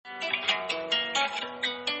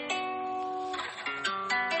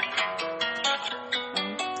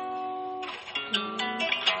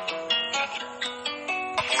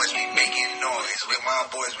with my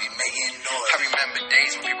boys, we making noise. I remember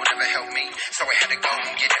days when people never helped me, so I had to go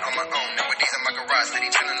and get it on my own. Nowadays I'm like a rod, steady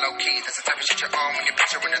chilling low key. That's the type of shit you're on when you're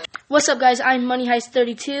picturing the... What's up, guys? I'm Money Heist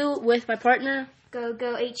 32 with my partner Go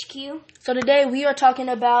HQ. So today we are talking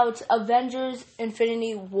about Avengers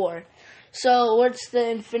Infinity War. So what's the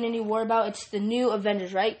Infinity War about? It's the new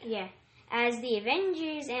Avengers, right? Yeah. As the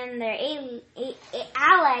Avengers and their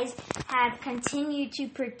allies have continued to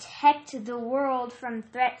protect the world from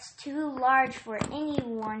threats too large for any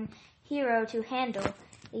one hero to handle,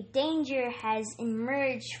 a danger has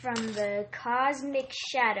emerged from the cosmic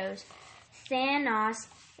shadows. Thanos,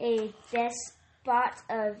 a despot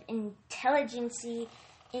of intelligence and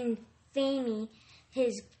infamy,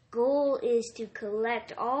 his goal is to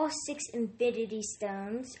collect all 6 Infinity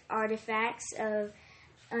Stones, artifacts of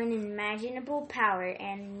unimaginable power,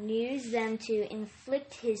 and use them to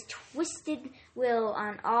inflict his twisted will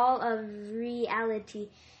on all of reality.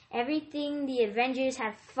 Everything the Avengers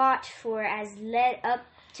have fought for has led up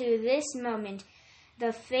to this moment.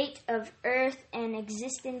 The fate of Earth and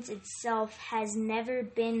existence itself has never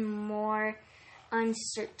been more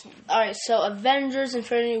uncertain. Alright, so Avengers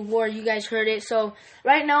Infinity War, you guys heard it. So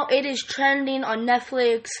right now it is trending on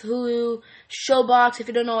Netflix, Hulu, Showbox. If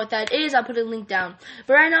you don't know what that is, I'll put a link down.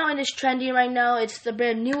 But right now it is trending right now. It's the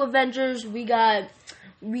brand new Avengers. We got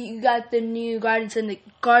the new Guardians and the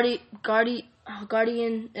Guardian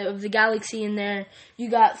of the Galaxy in there. You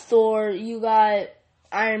got Thor, you got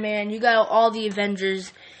Iron Man, you got all the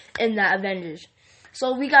Avengers in that Avengers.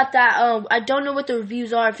 So we got that. I don't know what the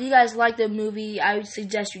reviews are. If you guys like the movie, I would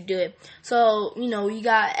suggest you do it. So, you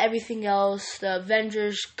got everything else. The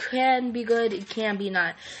Avengers can be good, it can be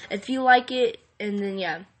not. If you like it, and then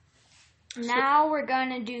yeah. Now we're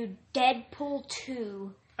gonna do Deadpool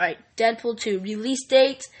 2. Alright, Deadpool 2. Release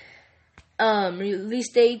date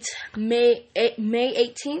May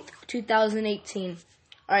 18th, 2018.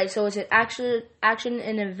 Alright, so it's an action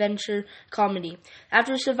and adventure comedy.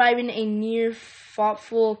 After surviving a near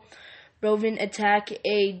thoughtful Roman attack,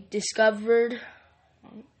 a disfigured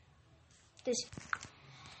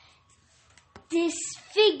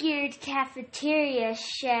cafeteria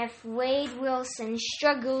chef Wade Wilson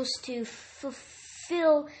struggles to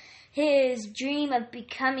fulfill his dream of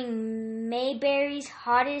becoming Mayberry's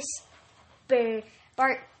hottest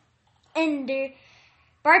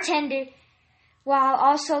bartender, while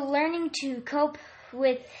also learning to cope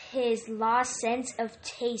with his lost sense of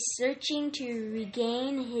taste, searching to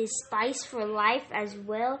regain his spice for life as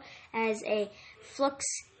well as a flux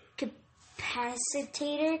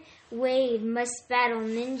capacitor. Wade must battle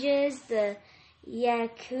ninjas, the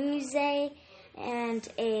Yakuza, and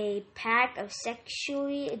a pack of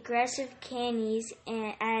sexually aggressive cannies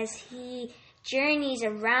as he journeys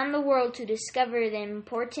around the world to discover the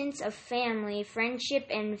importance of family, friendship,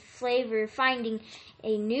 and flavor, finding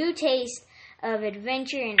a new taste of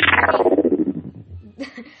adventure and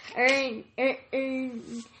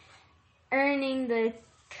earning the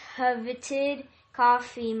coveted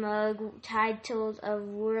coffee mug titled of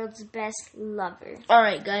World's Best Lover.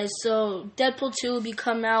 Alright, guys, so Deadpool 2 will be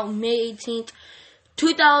coming out May 18th,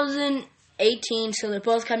 2018. So they're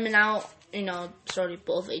both coming out, sorry,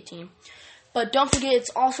 both 18. But don't forget, it's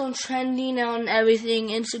also trending on everything,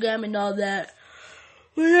 Instagram and all that.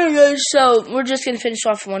 But yeah, guys, so we're just going to finish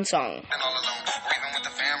off one song. And all alone, breathing with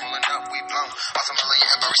the fam, rolling up, we blown. Awesome, you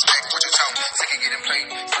have my respect, what you tone. Sick of getting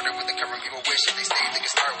played, started with the current people wish if they stay, they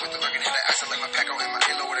can start with the lurking in the ass. I like my pack out in my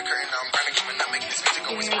halo with a curtain. Now I'm grinding, keeping up, making this music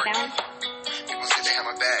always working. People say they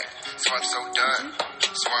have my back, so I'm so done.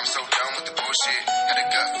 So I'm so done with the bullshit. Had a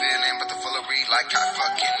gut feeling, but the foolery like I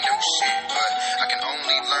fucking knew shit. But I can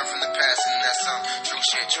only learn from the past, and that's some true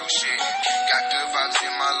shit. Got good vibes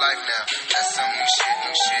in my life now. That's some new shit.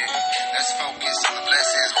 Let's focus on the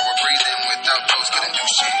blessings while we're breathing without those gonna do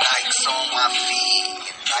shit. Nikes on my feet,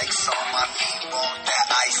 want that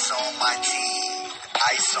ice on my tee.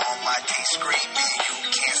 Ice on my tee, screaming, you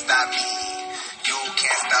can't stop me.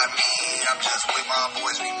 I'm just with my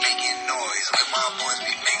boys, we making noise. I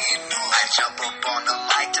jump up on the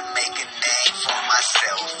mic to make a name for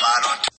myself. I don't